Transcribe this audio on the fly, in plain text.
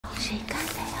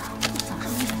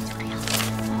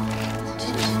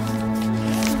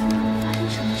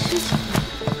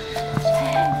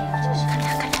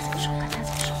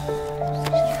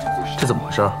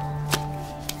回事？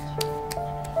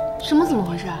什么怎么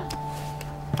回事？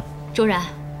周然，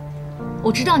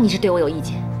我知道你是对我有意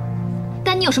见，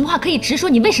但你有什么话可以直说，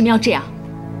你为什么要这样？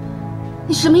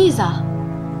你什么意思啊？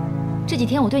这几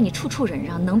天我对你处处忍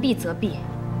让，能避则避，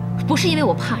不是因为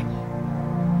我怕你，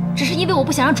只是因为我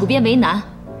不想让主编为难。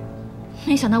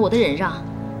没想到我的忍让，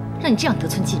让你这样得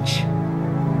寸进尺。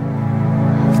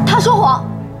他说谎，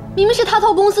明明是他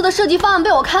偷公司的设计方案被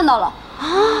我看到了。啊，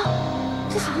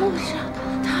这怎么回事啊？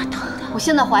他偷的。我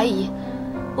现在怀疑，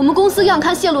我们公司样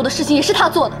刊泄露的事情也是他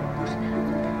做的。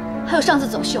还有上次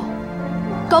走秀，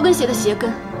高跟鞋的鞋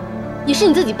跟，也是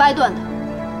你自己掰断的，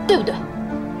对不对？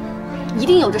一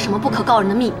定有着什么不可告人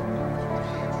的秘密。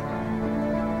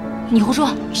你胡说！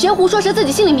谁胡说谁自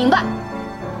己心里明白。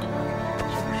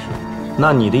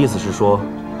那你的意思是说，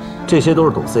这些都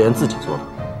是董思妍自己做的？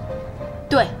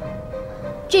对，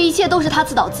这一切都是他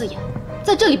自导自演，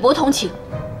在这里博同情。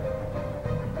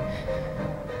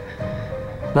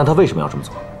那他为什么要这么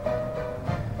做？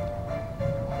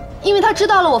因为他知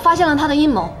道了我发现了他的阴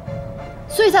谋，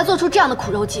所以才做出这样的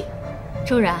苦肉计。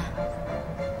周然，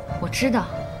我知道，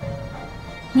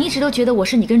你一直都觉得我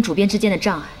是你跟主编之间的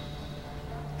障碍，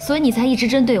所以你才一直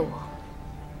针对我。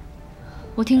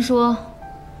我听说，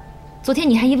昨天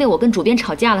你还因为我跟主编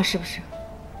吵架了，是不是？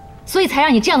所以才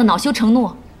让你这样的恼羞成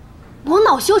怒。我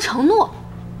恼羞成怒？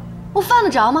我犯得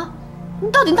着吗？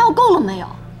你到底闹够了没有？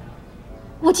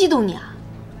我嫉妒你啊，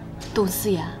董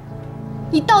思妍，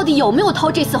你到底有没有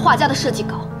偷这次画家的设计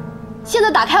稿？现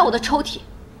在打开我的抽屉，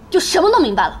就什么都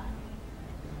明白了。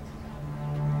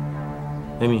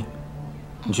艾米，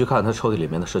你去看他抽屉里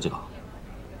面的设计稿。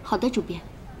好的，主编。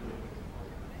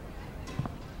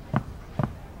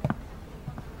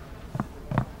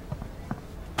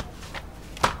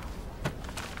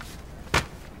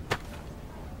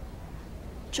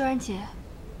周然姐，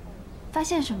发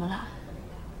现什么了？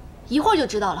一会儿就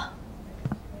知道了。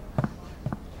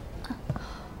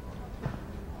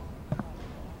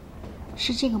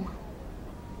是这个吗？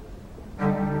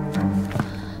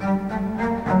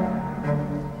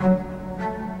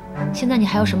现在你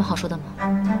还有什么好说的吗？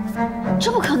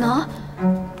这不可能！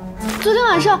昨天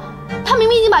晚上他明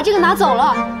明已经把这个拿走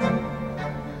了。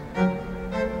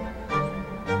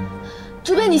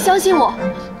主编，你相信我，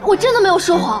我真的没有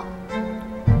说谎。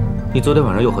你昨天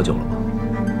晚上又喝酒了吗？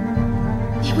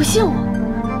你不信我？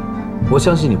我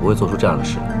相信你不会做出这样的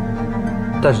事，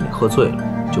但是你喝醉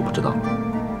了就不知道了。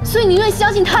所以你愿意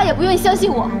相信他，也不愿意相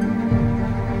信我。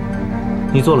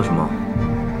你做了什么？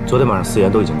昨天晚上思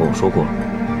妍都已经跟我说过了。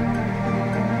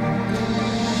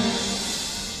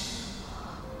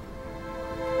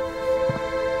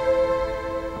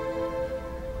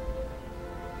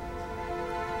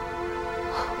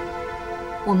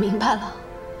我明白了，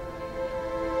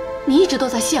你一直都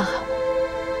在陷害我。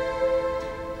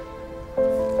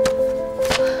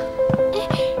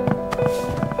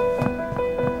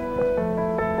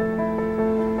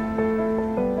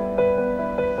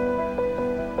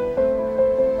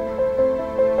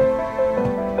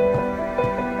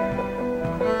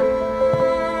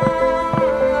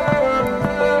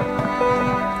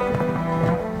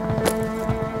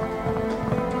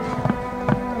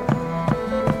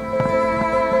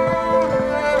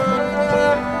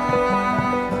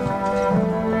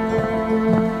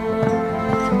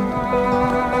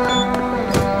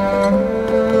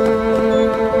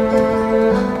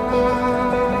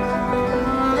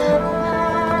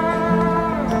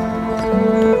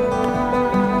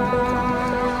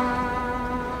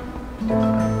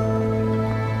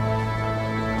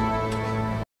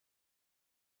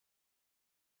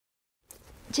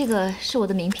这个是我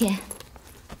的名片。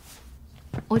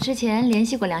我之前联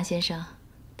系过梁先生，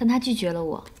但他拒绝了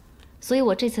我，所以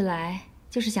我这次来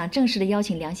就是想正式的邀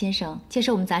请梁先生接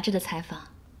受我们杂志的采访。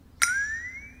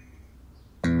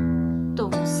董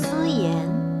思妍，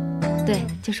对，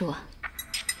就是我。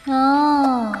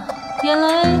哦，原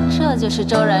来这就是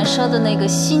周然说的那个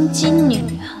心机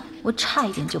女啊！我差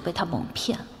一点就被她蒙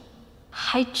骗了，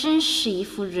还真是一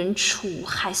副人畜无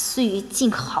害、岁月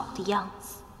静好的样子。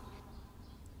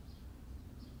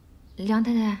梁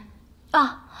太太，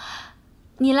啊，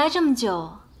你来这么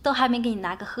久都还没给你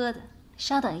拿个喝的，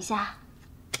稍等一下。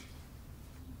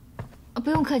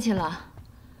不用客气了。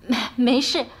没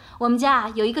事，我们家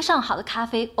有一个上好的咖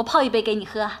啡，我泡一杯给你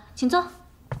喝，请坐。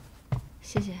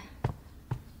谢谢。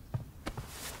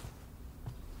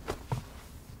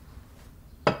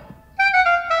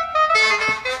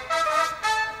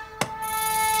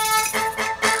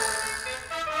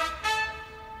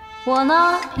我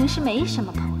呢，平时没什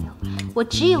么朋友，我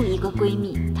只有一个闺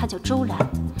蜜，她叫周然。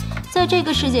在这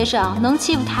个世界上，能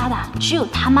欺负她的只有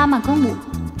她妈妈跟我。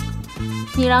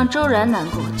你让周然难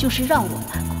过，就是让我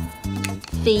难过。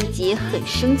菲姐很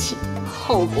生气，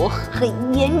后果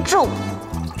很严重。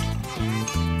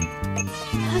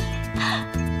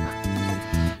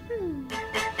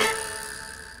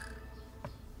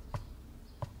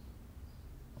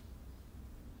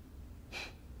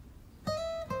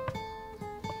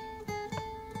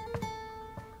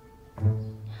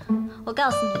我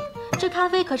告诉你，这咖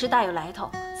啡可是大有来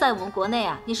头，在我们国内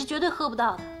啊，你是绝对喝不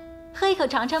到的。喝一口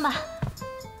尝尝吧。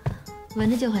闻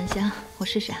着就很香，我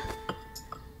试试啊。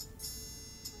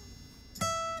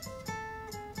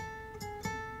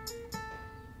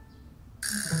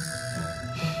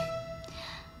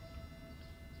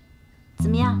怎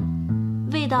么样？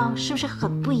味道是不是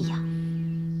很不一样？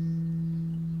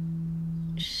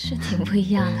是挺不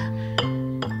一样的。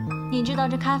你知道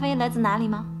这咖啡来自哪里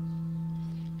吗？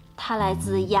它来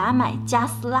自牙买加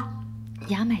斯拉。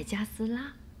牙买加斯拉？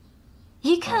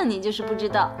一看你就是不知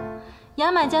道。牙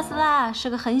买加斯拉是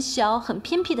个很小、很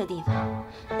偏僻的地方，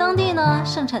当地呢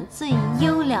盛产最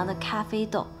优良的咖啡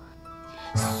豆。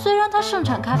虽然它盛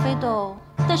产咖啡豆，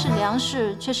但是粮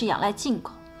食却是仰赖进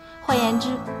口。换言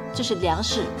之，就是粮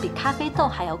食比咖啡豆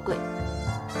还要贵。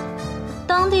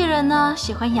当地人呢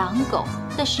喜欢养狗，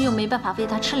但是又没办法喂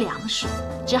它吃粮食，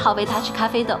只好喂它吃咖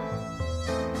啡豆。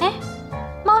哎，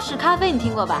猫屎咖啡你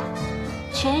听过吧？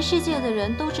全世界的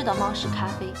人都知道猫屎咖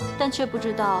啡，但却不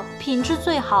知道品质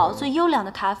最好、最优良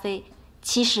的咖啡，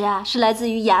其实啊是来自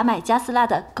于牙买加斯拉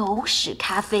的狗屎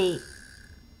咖啡。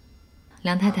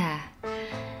梁太太，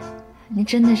你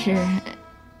真的是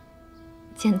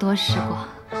见多识广。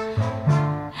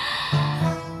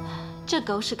这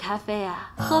狗屎咖啡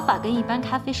啊，喝法跟一般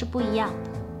咖啡是不一样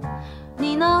的。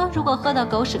你呢，如果喝到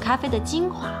狗屎咖啡的精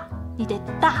华，你得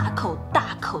大口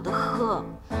大口的喝，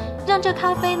让这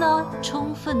咖啡呢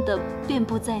充分的遍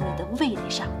布在你的味蕾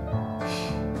上。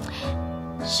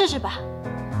试试吧。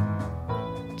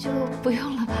就不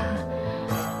用了吧？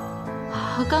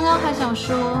我刚刚还想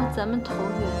说咱们投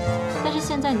缘，但是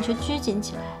现在你却拘谨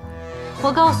起来。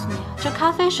我告诉你啊，这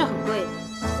咖啡是很贵的，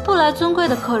不来尊贵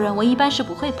的客人，我一般是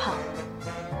不会泡。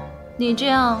你这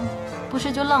样不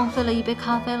是就浪费了一杯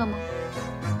咖啡了吗？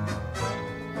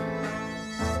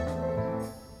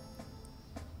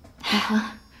好喝。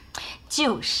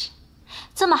就是，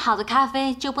这么好的咖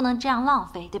啡就不能这样浪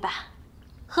费，对吧？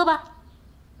喝吧。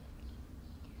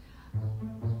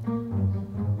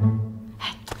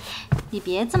你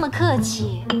别这么客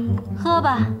气，喝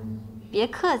吧，别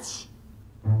客气。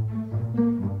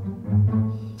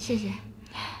谢谢。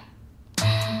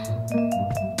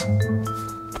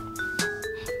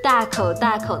大口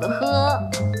大口的喝，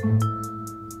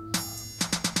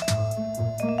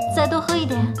再多喝一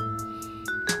点，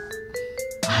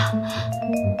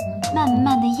慢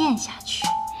慢的咽下去，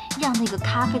让那个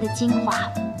咖啡的精华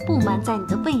布满在你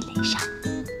的味蕾上。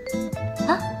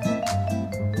啊，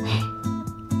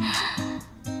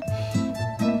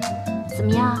怎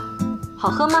么样？好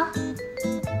喝吗？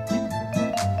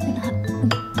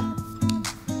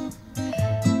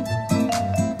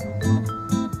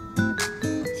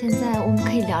现在我们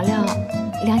可以聊聊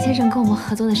梁先生跟我们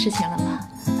合作的事情了吗？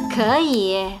可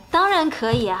以，当然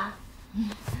可以啊。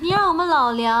你让我们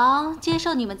老梁接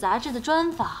受你们杂志的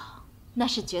专访，那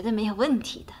是绝对没有问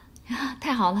题的。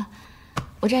太好了，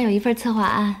我这儿有一份策划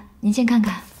案，您先看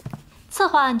看。策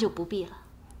划案就不必了。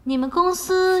你们公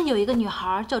司有一个女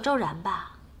孩叫周然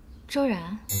吧？周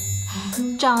然，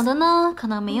长得呢可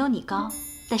能没有你高，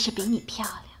但是比你漂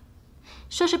亮。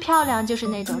说是漂亮，就是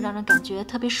那种让人感觉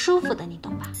特别舒服的，你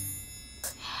懂吧？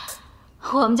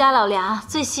我们家老梁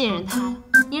最信任她了，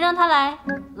你让她来，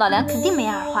老梁肯定没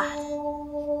二话的。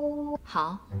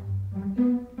好，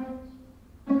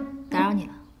打扰你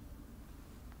了。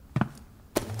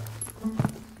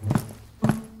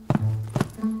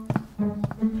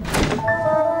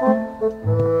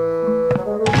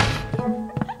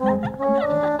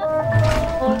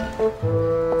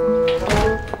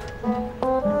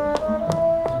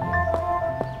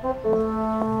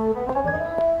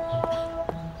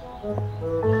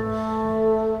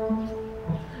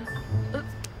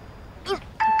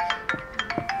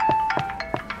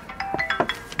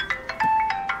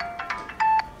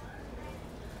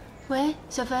喂，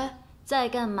小飞，在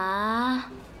干嘛？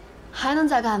还能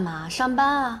在干嘛？上班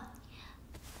啊。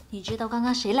你知道刚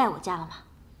刚谁来我家了吗？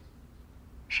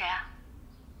谁啊？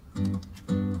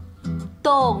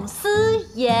董思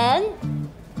妍。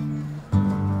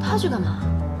他去干嘛？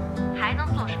还能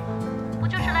做什么？不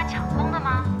就是来抢功的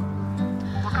吗？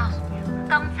我告诉你，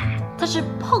刚才他是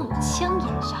碰枪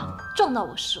眼上，撞到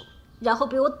我手，然后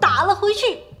被我打了回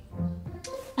去。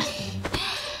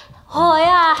我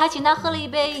呀，还请他喝了一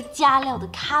杯加料的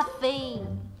咖啡。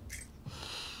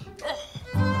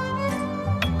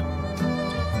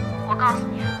我告诉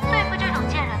你，对付这种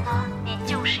贱人呢，你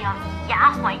就是要以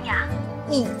牙还牙，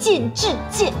以剑制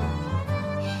剑。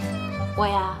我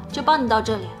呀，就帮你到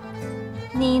这里了。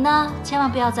你呢，千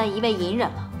万不要再一味隐忍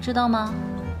了，知道吗？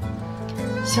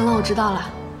行了，我知道了。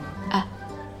哎，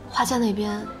画家那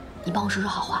边你帮我说说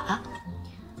好话啊。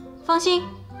放心，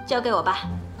交给我吧。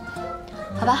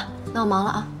好吧，那我忙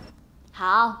了啊。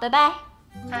好，拜拜。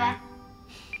拜拜。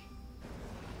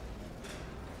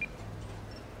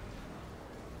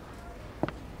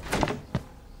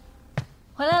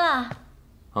回来啦。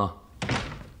啊。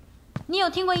你有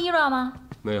听过 Ira 吗？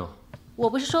没有。我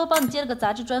不是说帮你接了个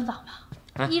杂志专访吗？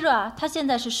哎 ，Ira 她现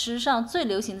在是时尚最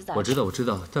流行的杂志。我知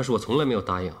道，但是我从来没有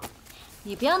答应。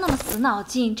你不要那么死脑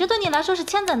筋，这对你来说是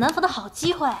千载难逢的好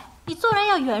机会。你做人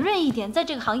要圆润一点，在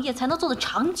这个行业才能做得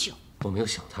长久。我没有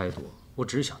想太多，我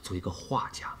只是想做一个画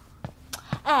家。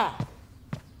哎，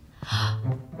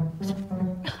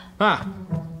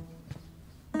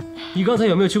你刚才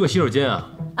有没有去过洗手间啊？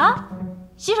啊，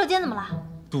洗手间怎么了？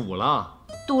堵了。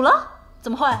堵了？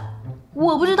怎么会？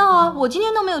我不知道啊，我今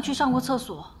天都没有去上过厕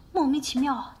所，莫名其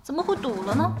妙啊，怎么会堵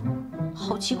了呢？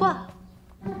好奇怪。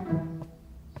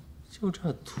就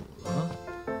这堵了。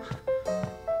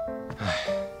唉。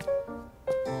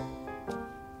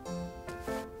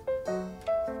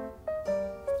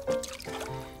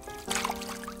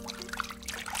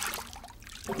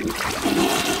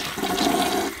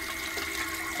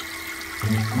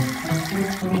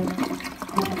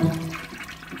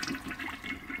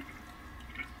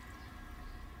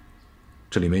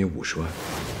这里面有50万，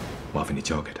麻烦你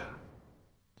交给他。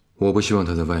我不希望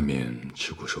他在外面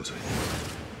吃苦受罪。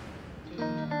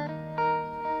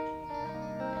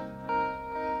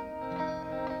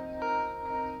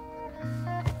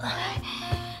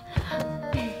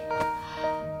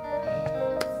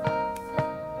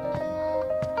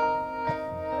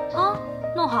啊，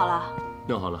弄好了。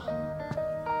弄好了。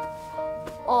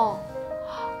哦，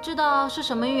知道是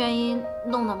什么原因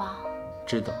弄的吗？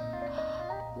知道。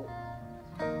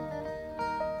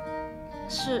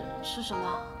是什么？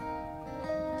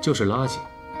就是垃圾。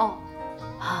哦，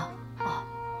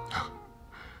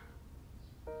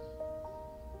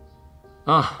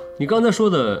啊，你刚才说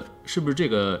的是不是这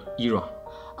个 Ira？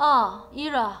 哦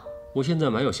 ，Ira。我现在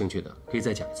蛮有兴趣的，可以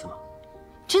再讲一次吗？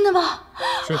真的吗？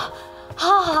是。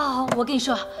好，我跟你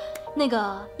说，那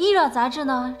个 Ira 杂志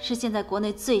呢，是现在国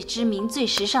内最知名、最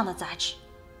时尚的杂志。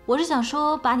我是想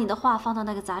说，把你的画放到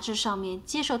那个杂志上面，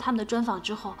接受他们的专访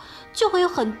之后，就会有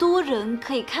很多人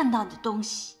可以看到你的东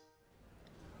西。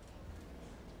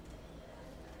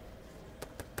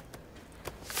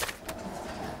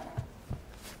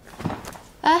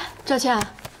哎，赵倩，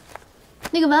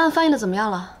那个文案翻译的怎么样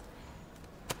了？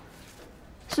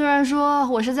虽然说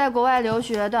我是在国外留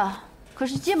学的，可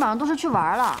是基本上都是去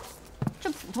玩了。这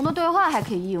普通的对话还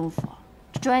可以应付，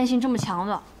这专业性这么强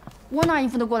的，我哪应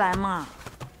付得过来嘛？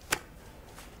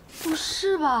不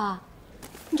是吧？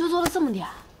你就做了这么点？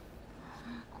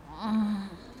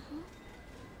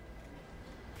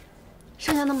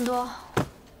剩下那么多，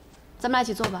咱们俩一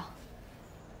起做吧。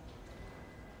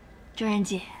周然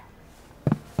姐，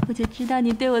我就知道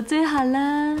你对我最好了。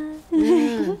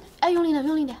哎，用力点，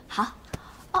用力点。好。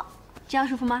哦，这样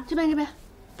舒服吗？这边。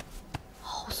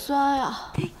好酸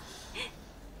呀。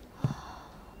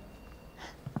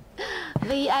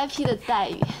VIP 的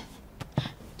待遇。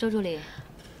周助理。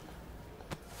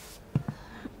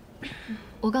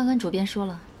我刚跟主编说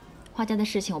了，画家的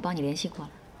事情我帮你联系过了，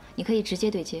你可以直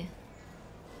接对接。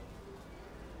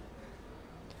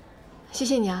谢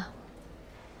谢你啊。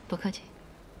不客气。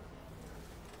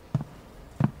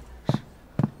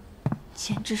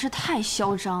简直是太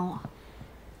嚣张了。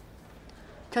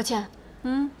赵倩，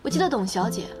我记得董小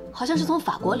姐好像是从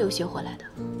法国留学回来的。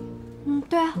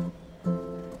对啊。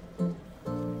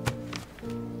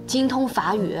精通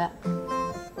法语。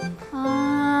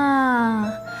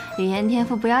啊。语言天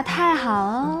赋不要太好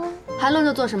哦，还愣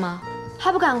着做什么？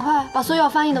还不赶快把所有要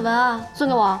翻译的文案送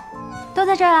给我？都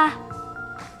在这儿啦。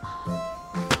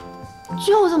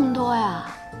就这么多呀？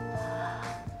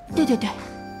对，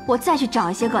我再去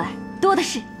找一些过来，多的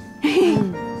是。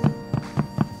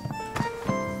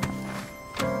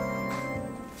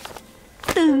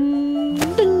噔。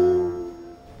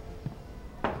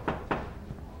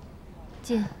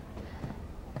进。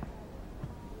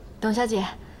董小姐。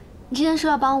你之前说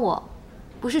要帮我，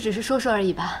不是只是说说而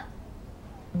已吧？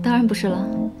当然不是了。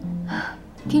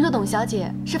听说董小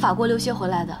姐是法国留学回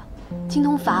来的，精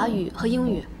通法语和英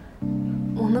语。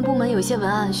我们部门有些文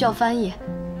案需要翻译，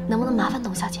能不能麻烦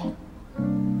董小姐？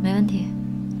没问题。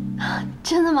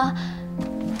真的吗？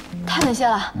太感谢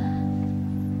了。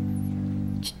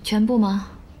全部吗？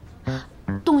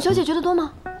董小姐觉得多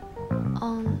吗？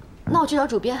那我去找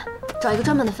主编，找一个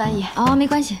专门的翻译。哦，没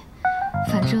关系，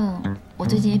反正我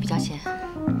最近也比较闲。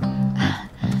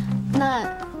那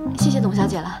谢谢董小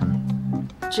姐了。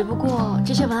只不过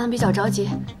这些文案比较着急，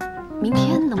明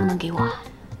天能不能给我啊？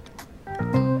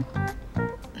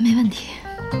没问题。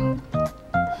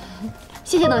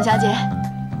谢谢董小姐。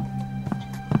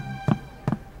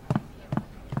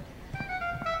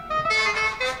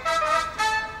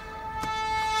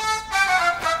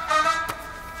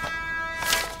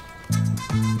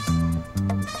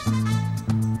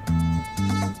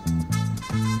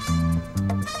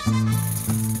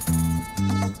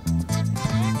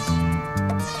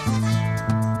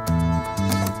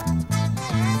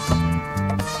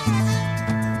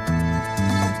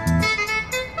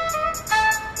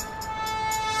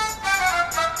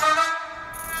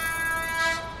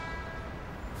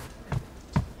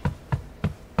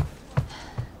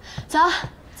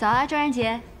早啊，周然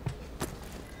姐。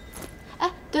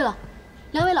哎，对了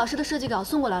，2位老师的设计稿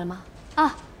送过来了吗？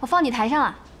啊，我放你台上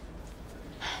了。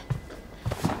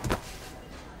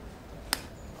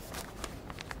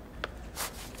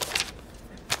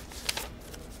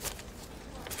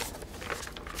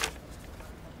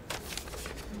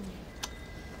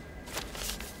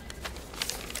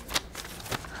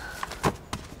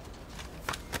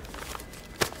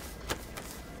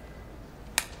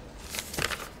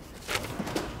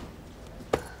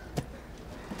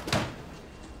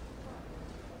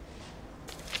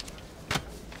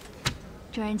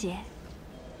周然姐，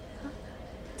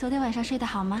昨天晚上睡得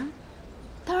好吗？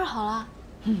当然好了。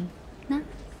那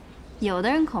有的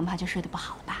人恐怕就睡得不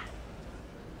好了吧？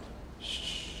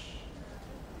嘘。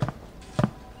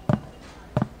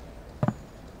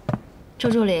周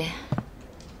助理，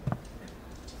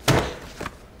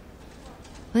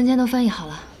文件都翻译好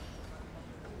了。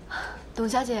董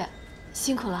小姐，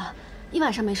辛苦了，一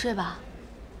晚上没睡吧？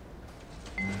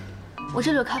我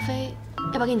这里有咖啡，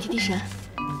要不要给你提提神？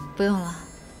不用了，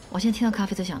我现在听到咖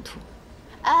啡就想吐。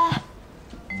哎，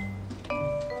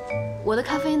我的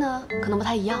咖啡呢，可能不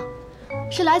太一样，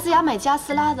是来自牙买加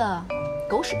斯拉的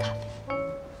狗屎咖啡。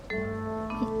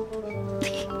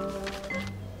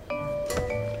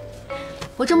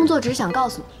我这么做只是想告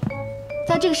诉你，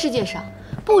在这个世界上，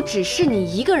不只是你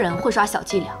一个人会耍小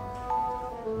伎俩。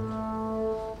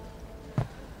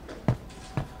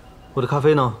我的咖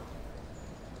啡呢？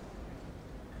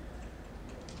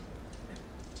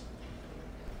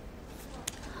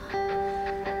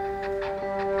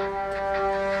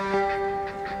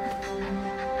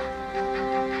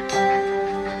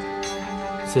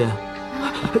思妍，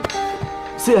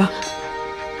思妍，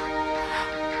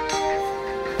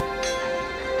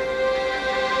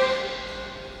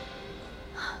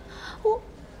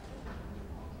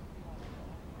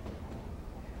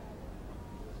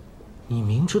你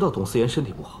明知道董思妍身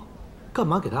体不好，干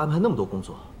嘛给她安排那么多工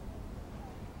作？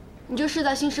你这是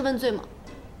在兴师问罪吗？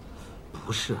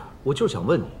不是，我就是想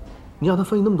问你，你让她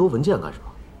翻译那么多文件干什么？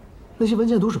那些文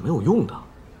件都是没有用的。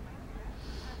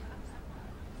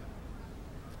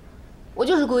我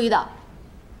就是故意的。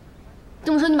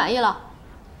这么说你满意了？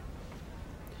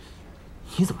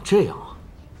你怎么这样啊？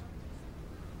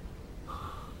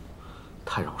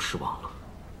太让我失望了。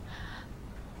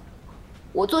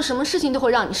我做什么事情都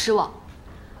会让你失望。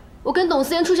我跟董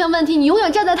思妍出现问题，你永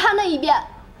远站在他那一边。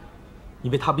因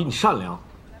为他比你善良。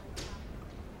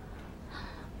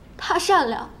他善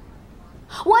良，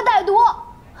我歹毒。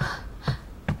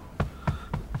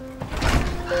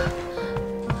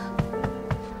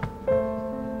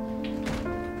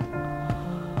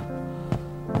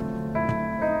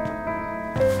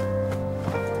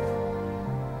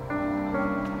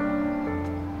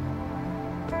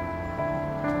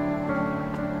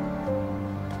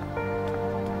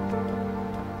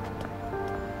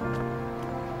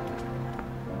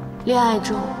恋爱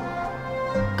中，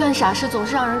干傻事总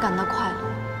是让人感到快乐，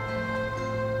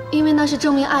因为那是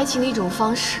证明爱情的一种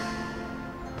方式。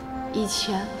以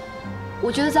前，我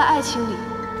觉得在爱情里，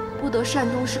不得善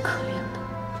终是可怜的。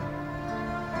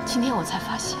今天我才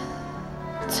发现，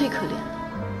最可怜的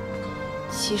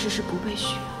其实是不被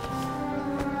需要，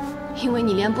因为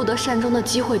你连不得善终的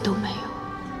机会都没有。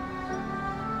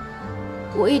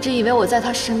我一直以为我在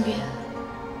他身边，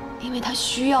因为他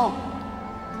需要我。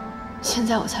现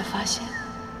在我才发现，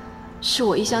是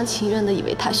我一厢情愿的以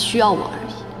为他需要我而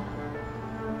已。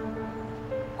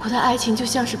我的爱情就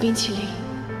像是冰淇淋，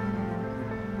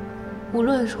无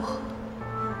论如何，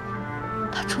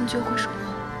它终究会融化。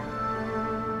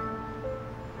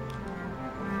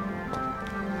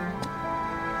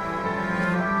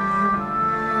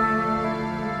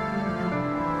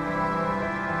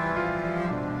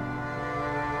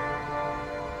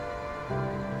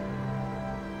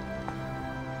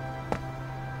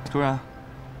周然，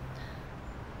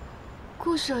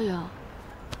顾摄影，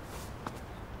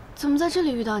怎么在这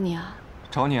里遇到你啊？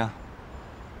找你啊。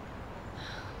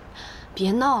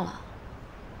别闹了，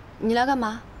你来干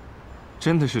嘛？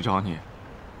真的是找你。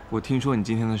我听说你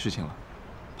今天的事情了，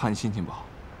怕你心情不好。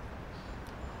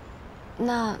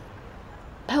那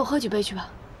陪我喝几杯去吧。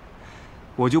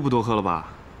我就不多喝了吧，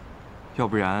要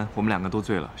不然我们两个都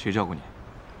醉了，谁照顾你？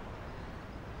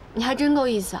你还真够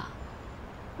意思啊！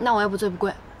那我也不醉不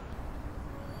归。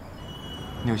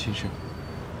你有心事？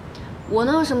我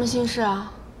能有什么心事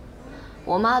啊？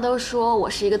我妈都说我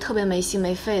是一个特别没心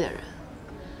没肺的人，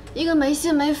一个没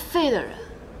心没肺的人，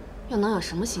又能有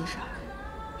什么心事啊？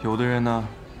有的人呢，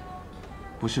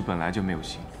不是本来就没有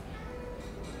心，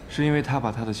是因为他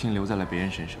把他的心留在了别人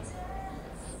身上。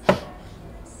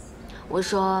我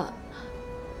说，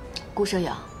顾摄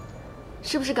影，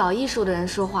是不是搞艺术的人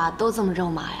说话都这么肉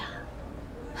麻呀？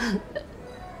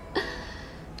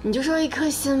你就说一颗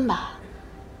心吧，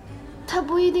它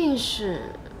不一定是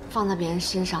放在别人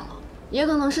身上了，也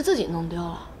可能是自己弄丢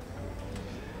了。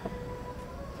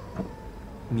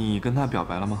你跟他表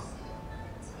白了吗？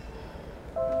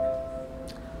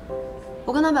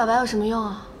我跟他表白有什么用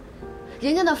啊？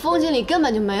人家的风景里根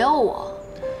本就没有我。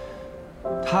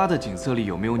他的景色里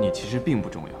有没有你其实并不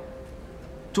重要，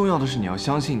重要的是你要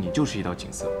相信你就是一道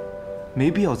景色，没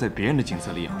必要在别人的景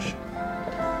色里仰视。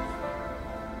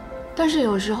但是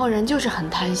有时候人就是很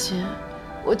贪心，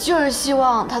我就是希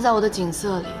望他在我的景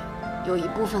色里有一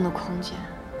部分的空间，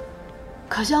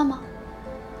可笑吗？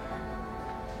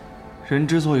人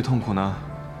之所以痛苦呢，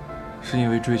是因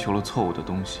为追求了错误的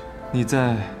东西。你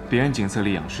在别人景色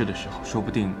里仰视的时候，说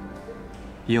不定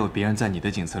也有别人在你的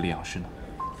景色里仰视呢。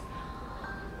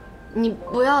你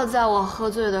不要在我喝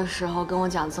醉的时候跟我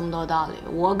讲这么多道理，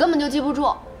我根本就记不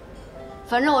住。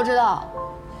反正我知道，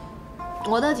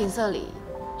我的景色里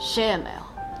谁也没有，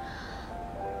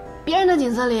别人的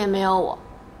景色里也没有我。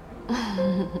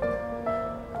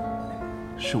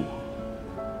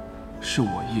是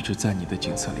我一直在你的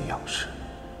景色里仰视，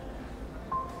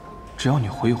只要你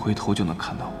回一回头就能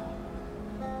看到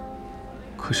我，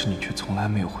可是你却从来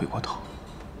没有回过头。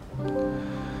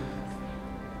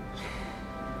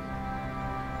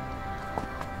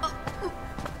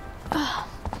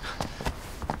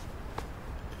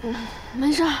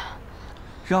没事。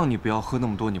让你不要喝那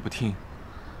么多，你不听。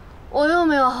我又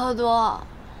没有喝多。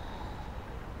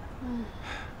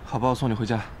好吧，我送你回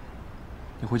家。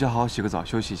你回家好好洗个澡，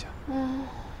休息一下。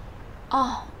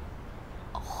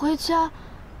回家。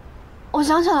我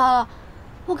想起来了，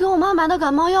我给我妈买的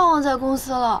感冒药忘在公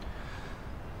司了。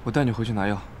我带你回去拿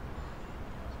药。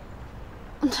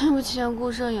对不起啊，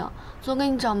顾摄影，总给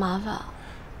你找麻烦。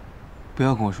不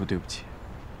要跟我说对不起，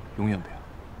永远不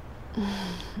要。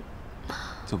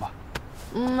走吧。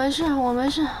没事，我没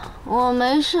事，我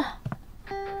没事。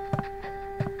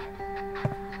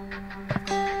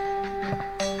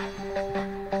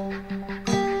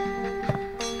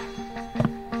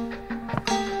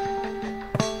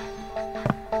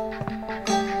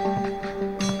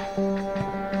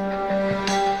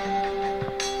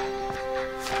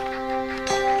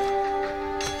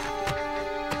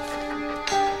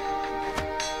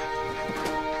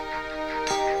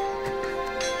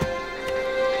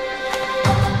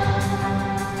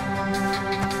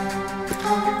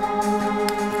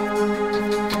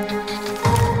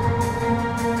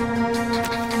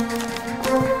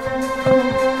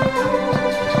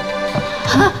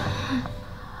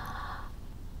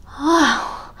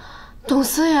董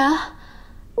思妍，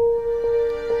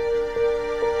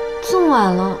这么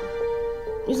晚了，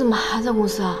你怎么还在公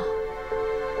司啊？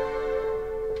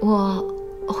我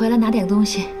回来拿点东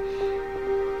西。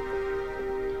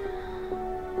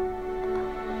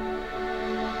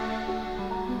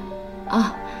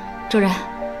啊，周然，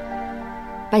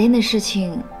白天的事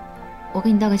情，我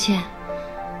跟你道个歉。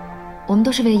我们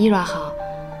都是为Ira好，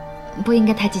不应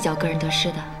该太计较个人得失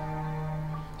的。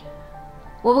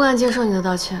我不敢接受你的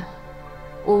道歉，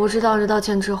我不知道这道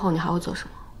歉之后你还会做什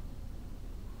么。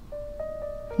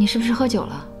你是不是喝酒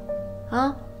了？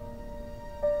啊？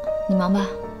你忙吧，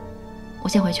我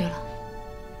先回去了。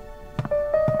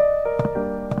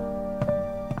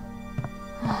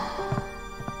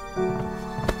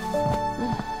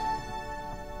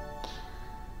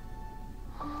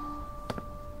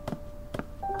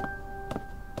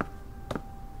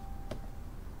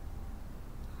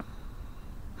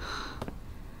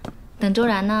等周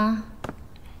然呢？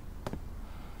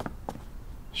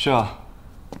是啊。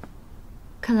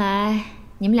看来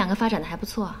你们两个发展的还不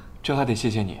错啊。这还得谢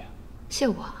谢你。谢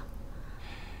我？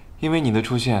因为你的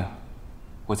出现，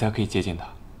我才可以接近他。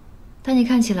但你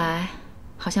看起来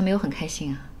好像没有很开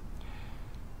心啊。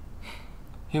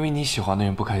因为你喜欢的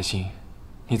人不开心，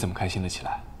你怎么开心得起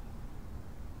来？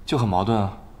就很矛盾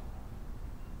啊。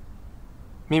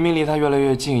明明离他越来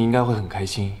越近，应该会很开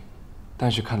心，但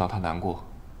是看到他难过，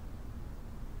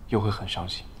又会很伤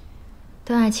心。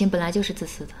但爱情本来就是自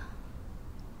私的。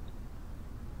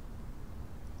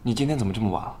你今天怎么这么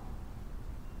晚了？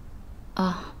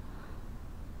啊，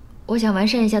我想完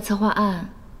善一下策划案，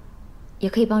也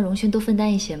可以帮荣轩多分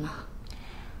担一些嘛。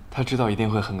他知道一定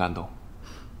会很感动。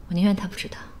我宁愿他不知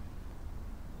道。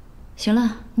行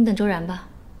了，你等周然吧，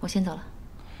我先走了。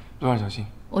路上小心。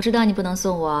我知道你不能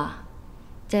送我，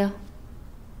加油。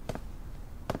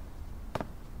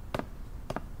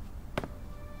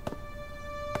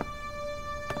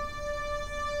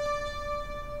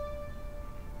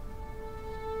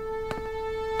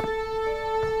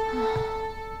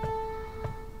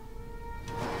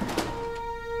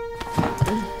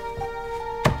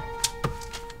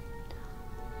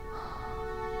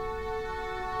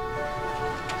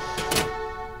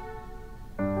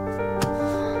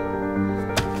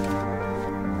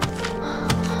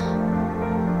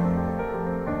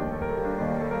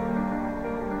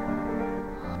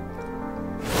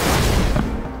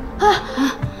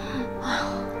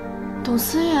董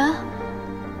思然，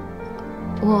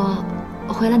我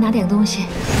回来拿点东西。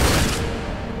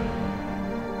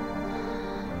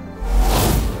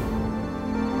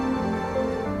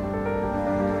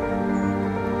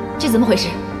这怎么回事？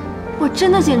我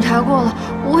真的检查过了，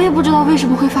我也不知道为什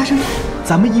么会发生。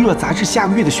咱们音乐杂志下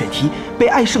个月的选题被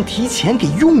爱盛提前给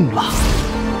用了。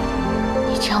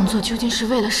你这样做究竟是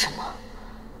为了什么？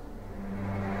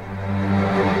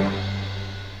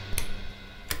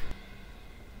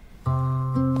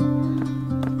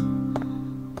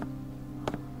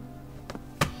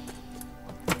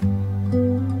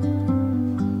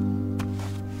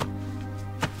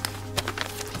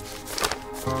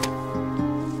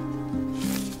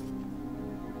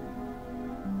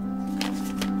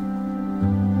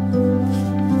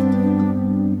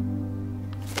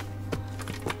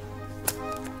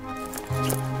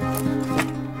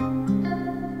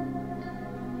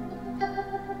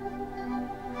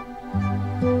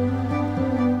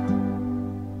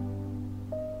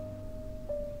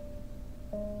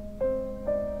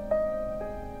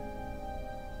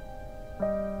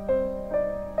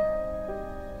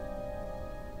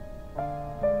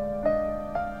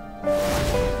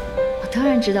当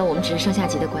然知道我们只是上下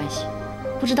级的关系，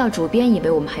不知道主编以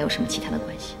为我们还有什么其他的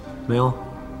关系。没有，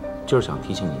就是想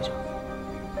提醒你一下。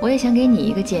我也想给你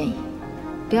一个建议，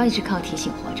不要一直靠提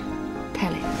醒活着，太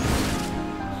累了。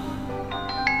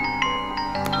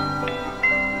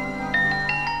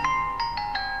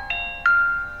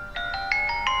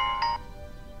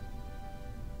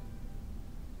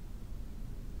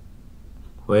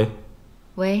喂。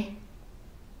喂，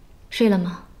睡了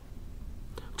吗？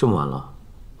这么晚了，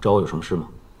找我有什么事吗？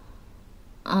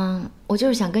我就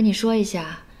是想跟你说一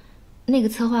下，那个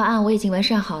策划案我已经完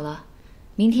善好了，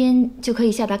明天就可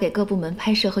以下达给各部门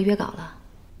拍摄和约稿了。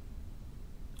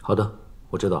好的，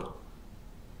我知道了。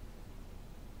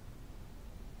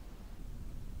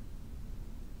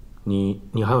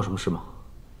你还有什么事吗？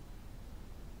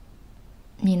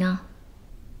你呢？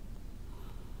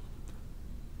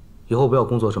以后不要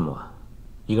工作这么晚，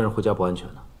一个人回家不安全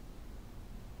的。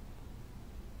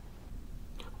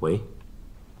喂。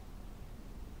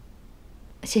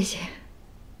谢谢，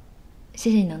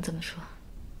谢谢你能这么说。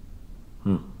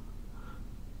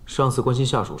上司关心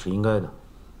下属是应该的。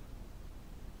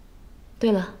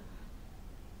对了，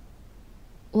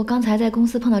我刚才在公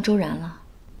司碰到周然了。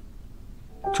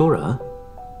周然？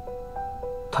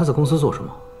他在公司做什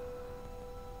么？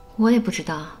我也不知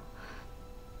道，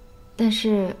但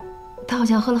是他好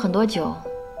像喝了很多酒，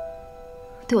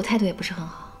对我态度也不是很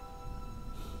好。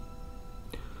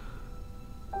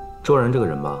周然这个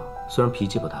人吧，虽然脾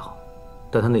气不太好，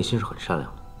但他内心是很善良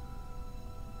的，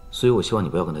所以我希望你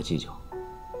不要跟他计较。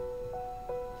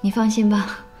你放心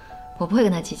吧，我不会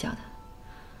跟他计较的。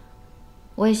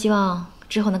我也希望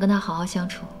之后能跟他好好相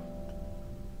处。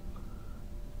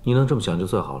你能这么想就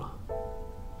最好了。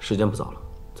时间不早了，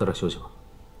早点休息吧。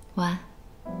晚安。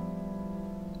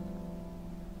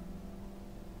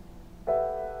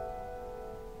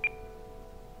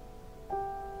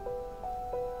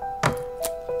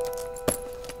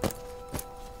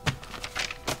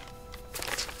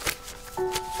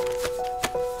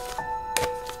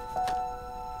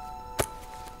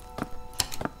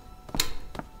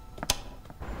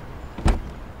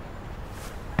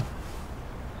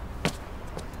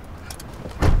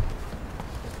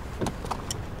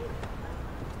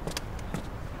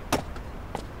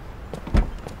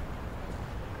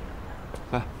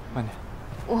来，慢点。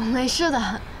我没事的。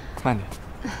慢点。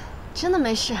真的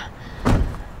没事。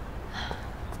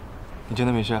你真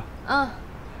的没事？嗯。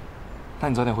那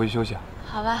你早点回去休息啊。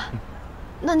好吧，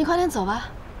那你快点走吧。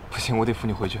不行，我得扶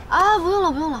你回去。啊，不用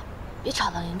了，不用了，别吵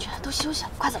到邻居，都休息了，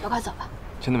快走吧，快走吧。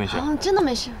真的没事？嗯，真的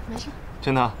没事，没事。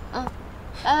真的？嗯，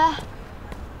拜拜。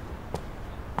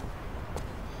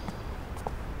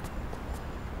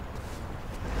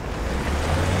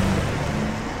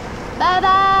拜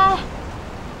拜。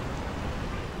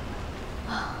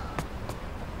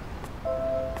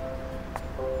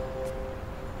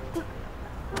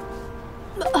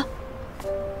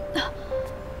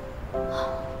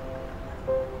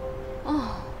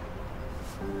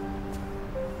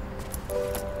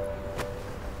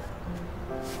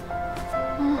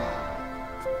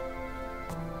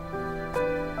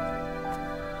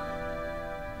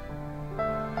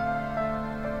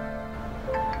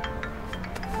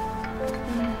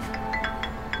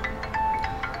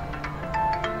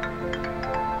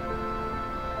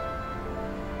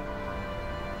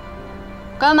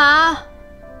干嘛？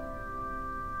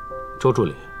周助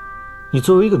理，你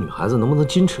作为一个女孩子，能不能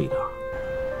矜持一点？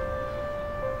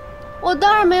我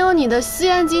当然没有你的私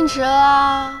言矜持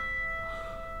啦。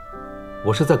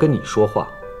我是在跟你说话，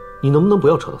你能不能不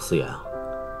要扯到私言啊？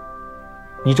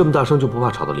你这么大声就不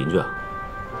怕吵到邻居啊？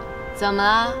怎么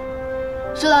了？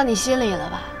说到你心里了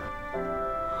吧？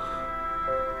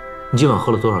你今晚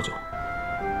喝了多少酒？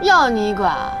要你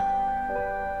管？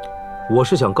我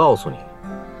是想告诉你，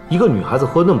一个女孩子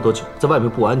喝那么多酒，在外面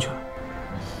不安全。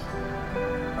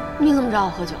你怎么知道我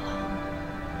喝酒了？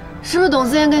是不是董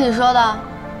思妍跟你说的？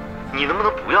你能不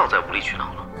能不要再无理取闹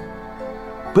了？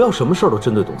不要什么事儿都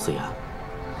针对董思妍。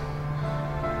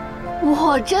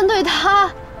我针对她？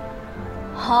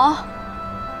好，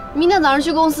明天早上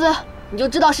去公司，你就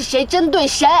知道是谁针对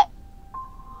谁。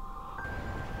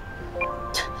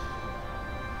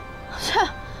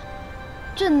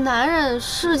这男人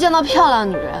是不是见到漂亮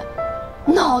女人，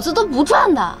脑子都不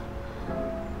转的？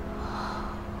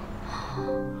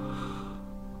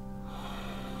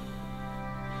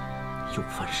又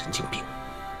犯神经病。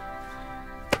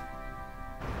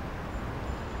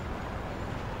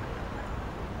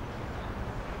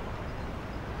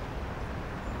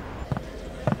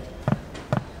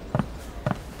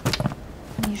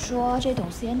你说这董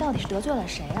思妍到底是得罪了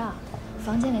谁啊？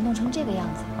房间给弄成这个样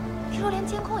子，听说连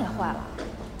监控也坏了。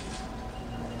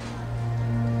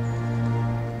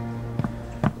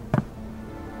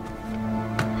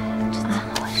这怎么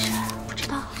回事？不知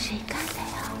道谁干的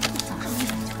呀？早上一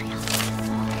来就这样。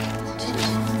真是，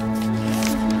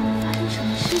发生什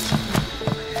么事情了？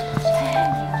哎，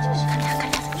这是看他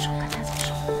怎么说，看他怎么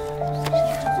说。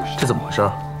这怎么回事？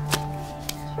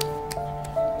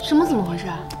什么怎么回事？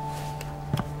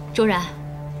周然，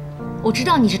我知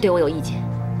道你是对我有意见，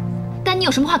但你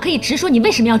有什么话可以直说，你为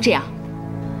什么要这样？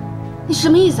你什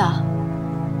么意思啊？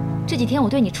这几天我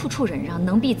对你处处忍让，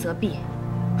能避则避，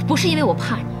不是因为我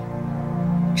怕你，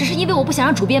只是因为我不想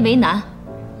让主编为难。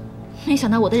没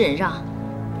想到我的忍让，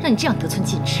让你这样得寸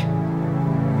进尺。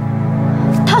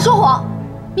他说谎，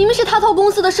明明是他偷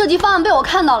公司的设计方案被我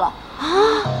看到了。啊，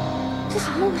这怎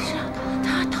么回事啊？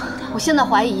他偷的。我现在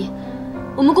怀疑，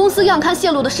我们公司样刊泄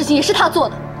露的事情也是他做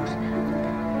的。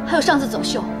还有上次走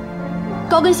秀，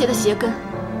高跟鞋的鞋跟，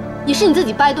也是你自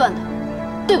己掰断的，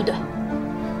对不对？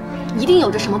一定有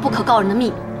着什么不可告人的秘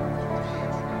密。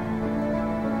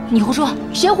你胡说！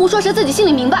谁胡说谁自己心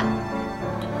里明白。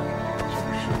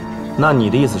那你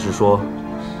的意思是说，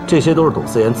这些都是董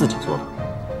思妍自己做的？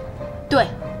对，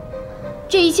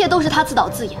这一切都是他自导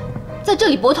自演，在这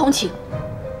里博同情。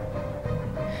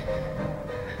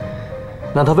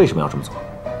那他为什么要这么做？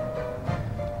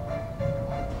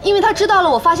因为他知道了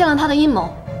我发现了他的阴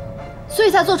谋，所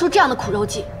以才做出这样的苦肉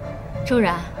计。周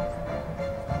然，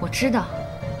我知道，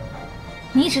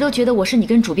你一直都觉得我是你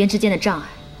跟主编之间的障碍，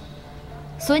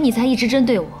所以你才一直针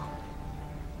对我。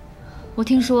我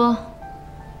听说，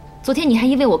昨天你还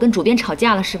因为我跟主编吵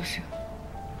架了，是不是？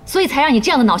所以才让你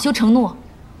这样的恼羞成怒。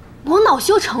我恼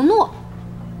羞成怒？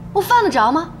我犯得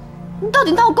着吗？你到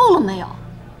底闹够了没有？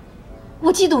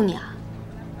我嫉妒你啊，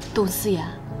董思妍。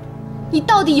你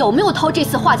到底有没有偷这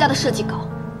次画家的设计稿？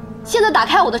现在打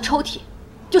开我的抽屉，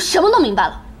就什么都明白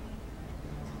了。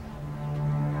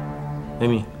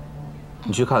Amy，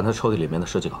你去看他抽屉里面的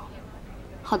设计稿。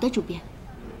好的，主编。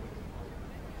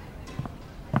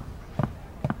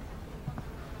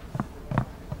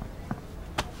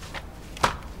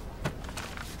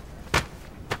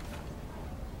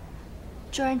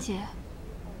周然姐，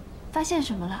发现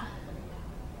什么了？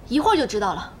一会儿就知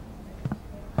道了。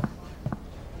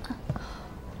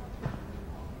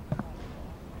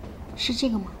是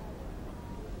这个吗？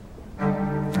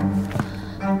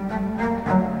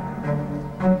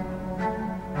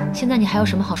现在你还有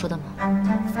什么好说的吗？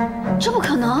这不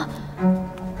可能！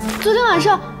昨天晚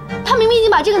上他明明已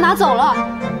经把这个拿走了。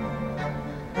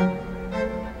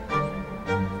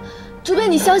主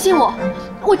编，你相信我，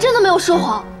我真的没有说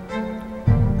谎。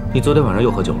你昨天晚上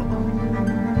又喝酒了吗？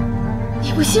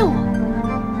你不信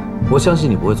我？我相信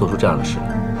你不会做出这样的事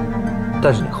来，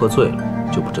但是你喝醉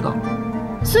了就不知道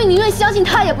了。所以你愿意相信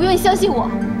他，也不愿意相信我。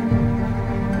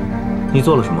你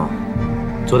做了什么？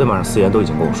昨天晚上思妍都已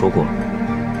经跟我说过了。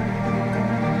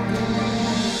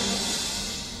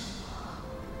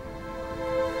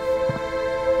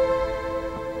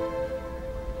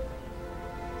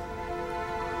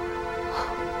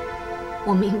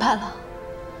我明白了，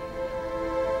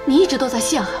你一直都在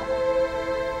陷害我。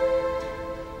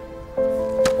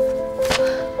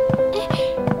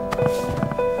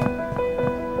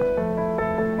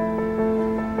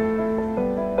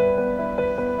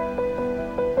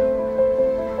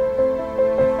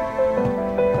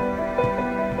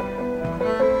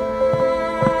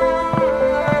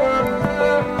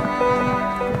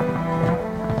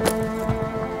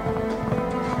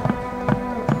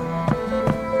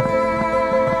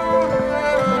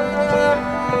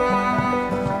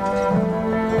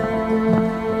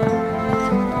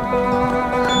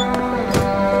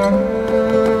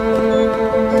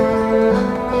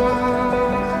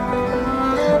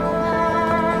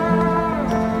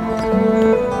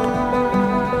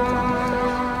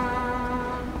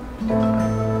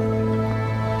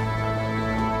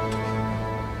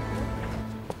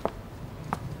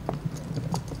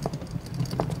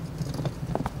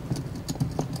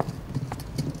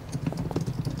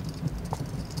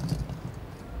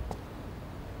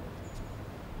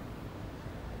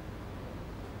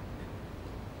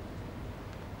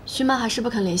徐曼还是不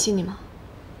肯联系你吗？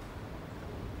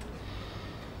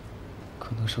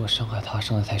可能是我伤害他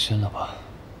伤得太深了吧。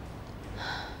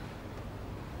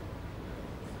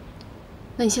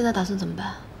那你现在打算怎么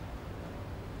办？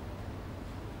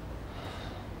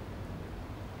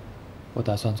我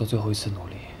打算做最后一次努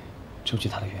力，争取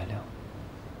他的原谅。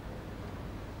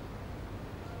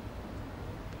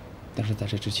但是在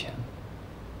这之前，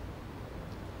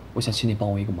我想请你帮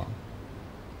我一个忙。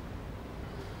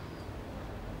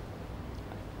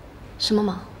什么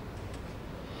忙？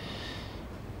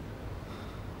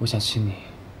我想请你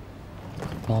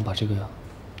帮我把这个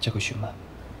交给徐曼。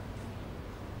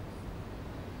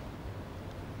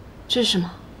这是什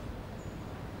么？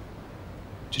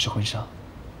这是婚纱。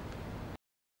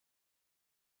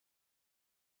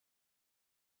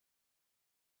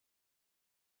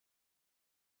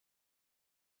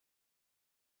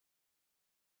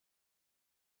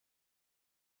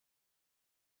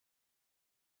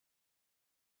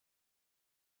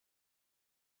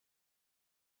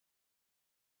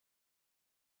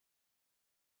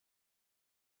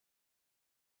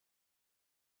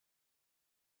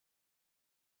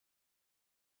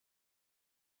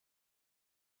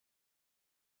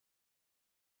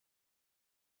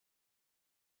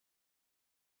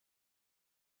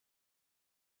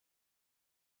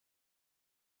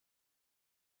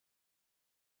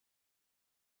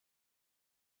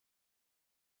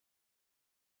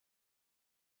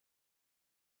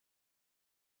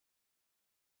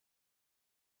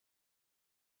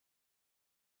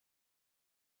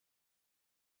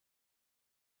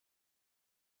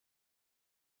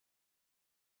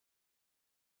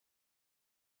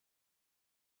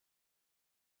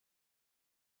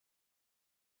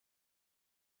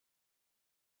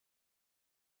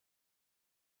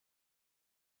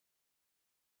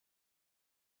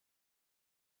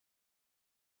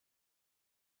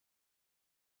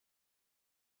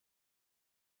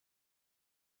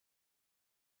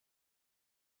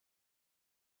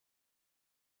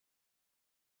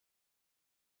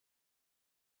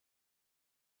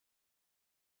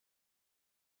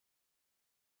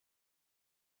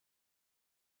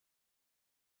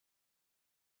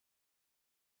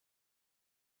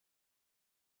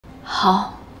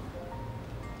好，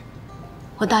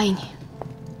我答应你。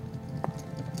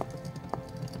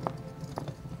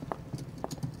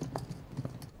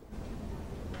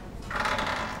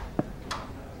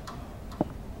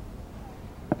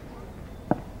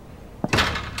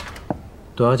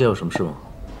董小姐有什么事吗？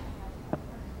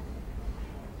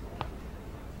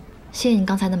谢谢你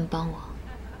刚才那么帮我。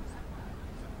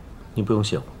你不用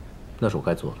谢我，那是我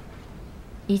该做的。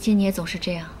以前你也总是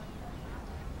这样，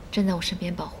站在我身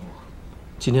边保护我。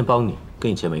今天帮你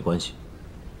跟以前没关系，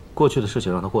过去的事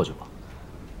情让它过去吧。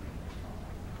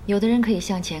有的人可以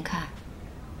向前看，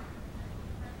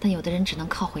但有的人只能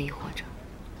靠回忆活着。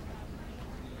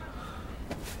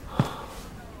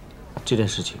这件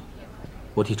事情，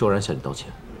我替周然向你道歉。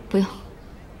不用，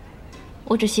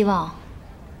我只希望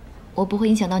我不会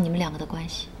影响到你们两个的关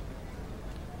系。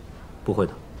不会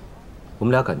的，我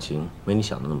们俩感情没你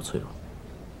想的那么脆弱。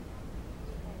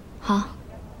好，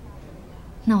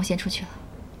那我先出去了。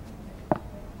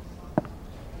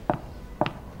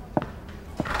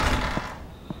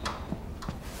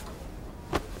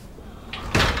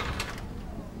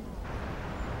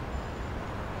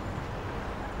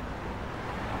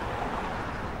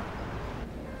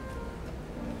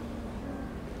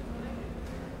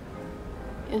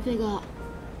袁飞哥，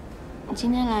你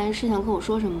今天来是想跟我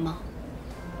说什么吗？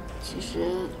其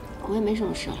实我也没什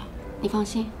么事了，你放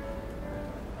心。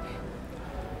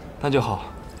那就好。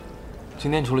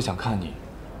今天除了想看你，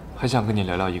还想跟你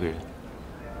聊聊一个人。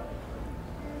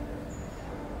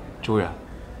周然。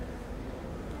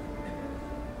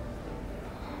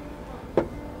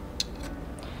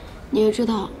你也知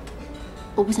道，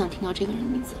我不想听到这个人的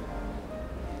名字。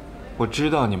我知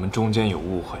道你们中间有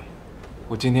误会。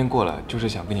我今天过来就是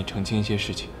想跟你澄清一些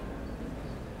事情。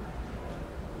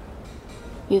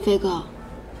云飞哥，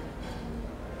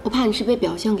我怕你是被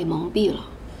表象给蒙蔽了。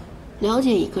了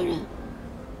解一个人，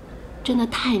真的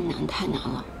太难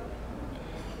了。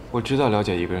我知道了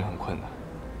解一个人很困难，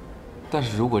但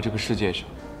是如果这个世界上，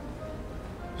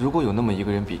如果有那么一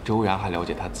个人比周然还了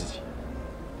解他自己，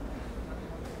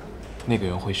那个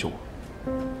人会是我。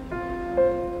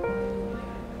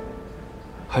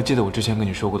还记得我之前跟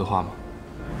你说过的话吗？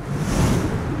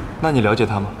那你了解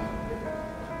他吗？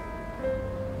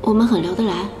我们很聊得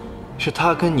来。是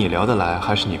他跟你聊得来，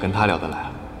还是你跟他聊得来？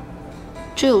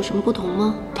这有什么不同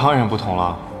吗？当然不同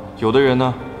了。有的人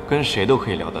呢，跟谁都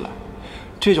可以聊得来，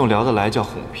这种聊得来叫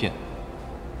哄骗，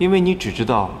因为你只知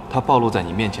道他暴露在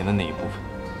你面前的那一部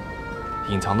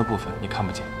分，隐藏的部分你看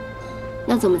不见。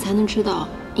那怎么才能知道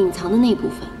隐藏的那一部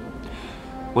分？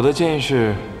我的建议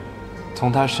是，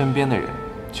从他身边的人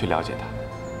去了解他，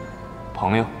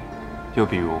朋友，又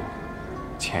比如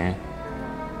前任。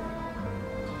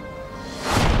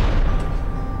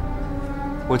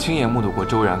我亲眼目睹过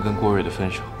周然跟郭瑞的分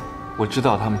手，我知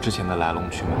道他们之前的来龙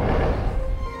去脉。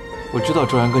我知道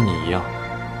周然跟你一样，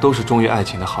都是忠于爱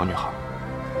情的好女孩。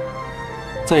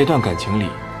在一段感情里，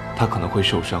她可能会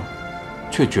受伤，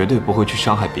却绝对不会去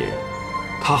伤害别人。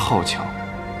她好强，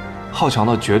好强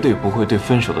到绝对不会对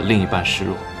分手的另一半示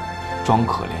弱，装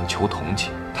可怜求同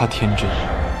情。她天真，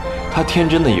她天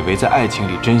真的以为在爱情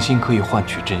里真心可以换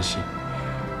取真心，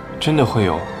真的会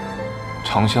有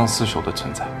长相厮守的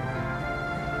存在。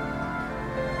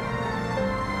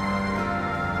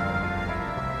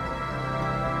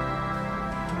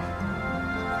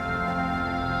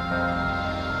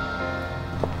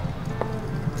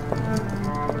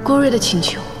郭瑞的请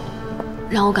求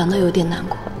让我感到有点难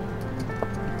过，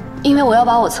因为我要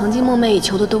把我曾经梦寐以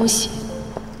求的东西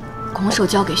拱手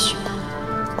交给徐楠，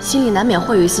心里难免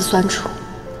会有一丝酸楚。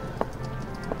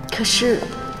可是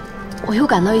我又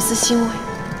感到一丝欣慰，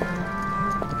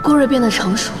郭瑞变得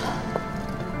成熟了，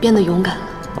变得勇敢了。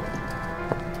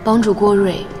帮助郭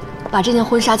瑞把这件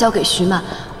婚纱交给徐曼，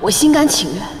我心甘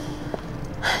情愿。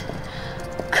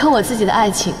可我自己的爱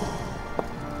情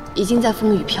已经在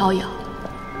风雨飘摇，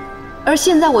而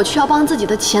现在我却要帮自己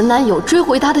的前男友追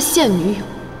回他的现女友，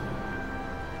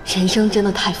人生真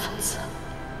的太讽刺了。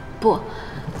不，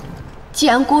既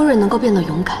然郭瑞能够变得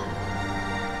勇敢，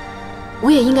我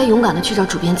也应该勇敢地去找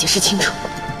主编解释清楚。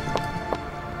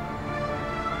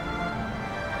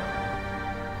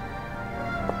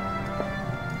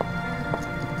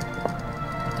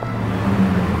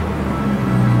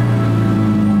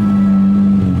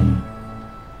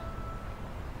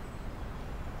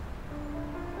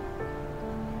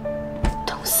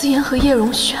董思妍和叶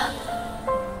荣轩，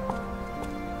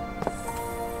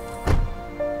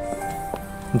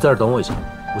你在这等我一下，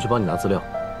我去帮你拿资料。